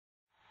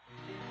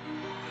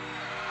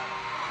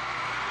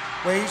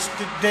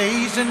Wasted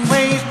days and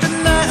wasted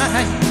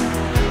nights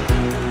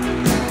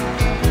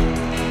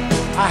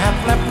I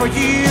have left for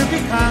you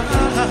behind.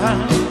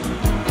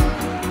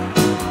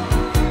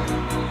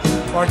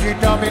 For you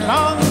don't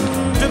belong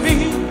to me.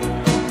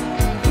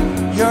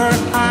 Your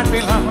heart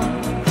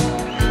belongs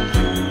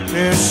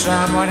to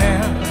someone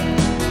else.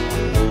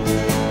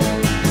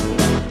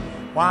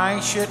 Why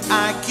should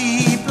I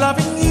keep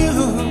loving you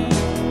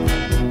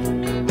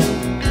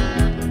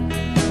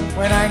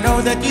when I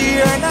know that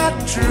you're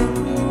not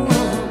true?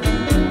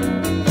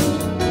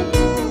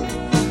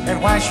 And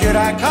why should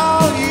I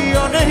call you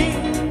your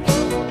name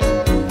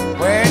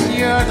when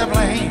you're the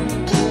blame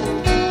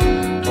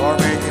for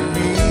making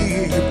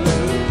me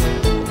blue?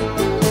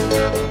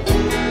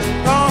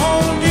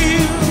 Don't you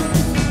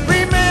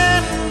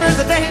remember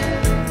the day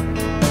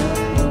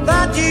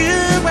that you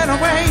went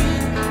away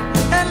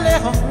and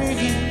left me?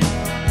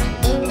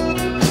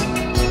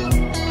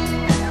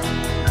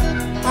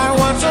 I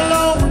was so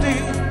lonely,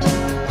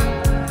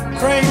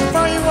 praying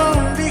for you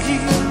only,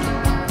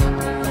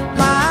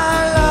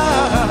 my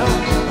love.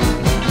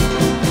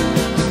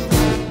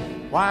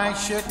 Why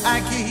should I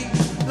keep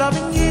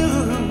loving you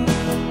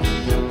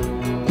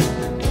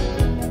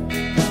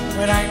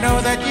when I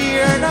know that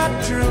you're not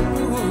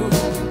true?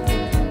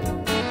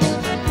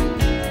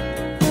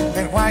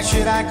 And why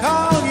should I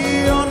call you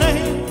your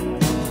name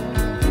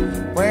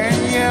when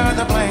you're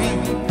the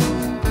blame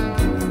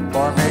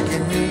for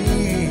making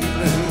me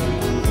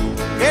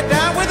blue? Get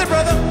down with it,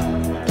 brother.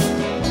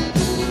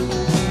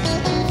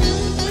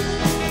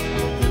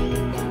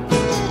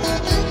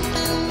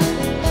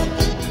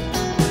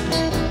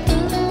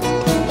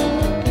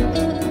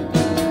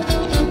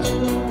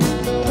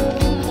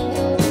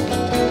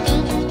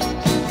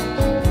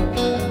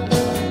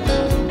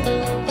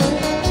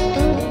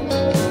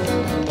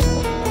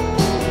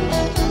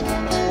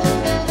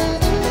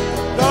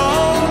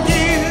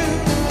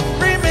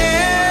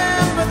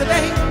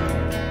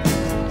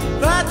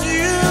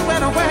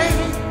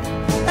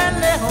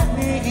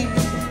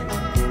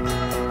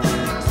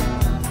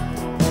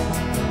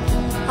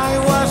 I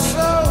was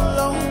so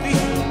lonely,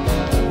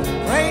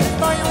 praying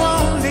for you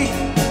only,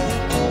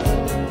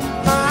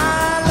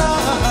 my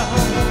love.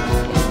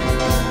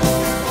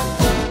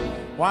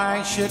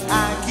 Why should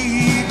I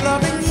keep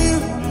loving you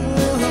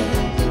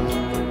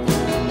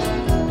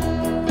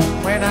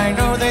when I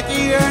know that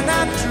you're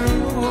not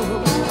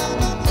true?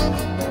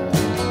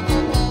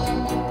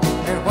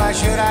 And why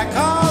should I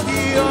call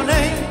you your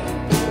name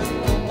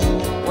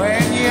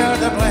when you're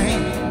the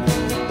blame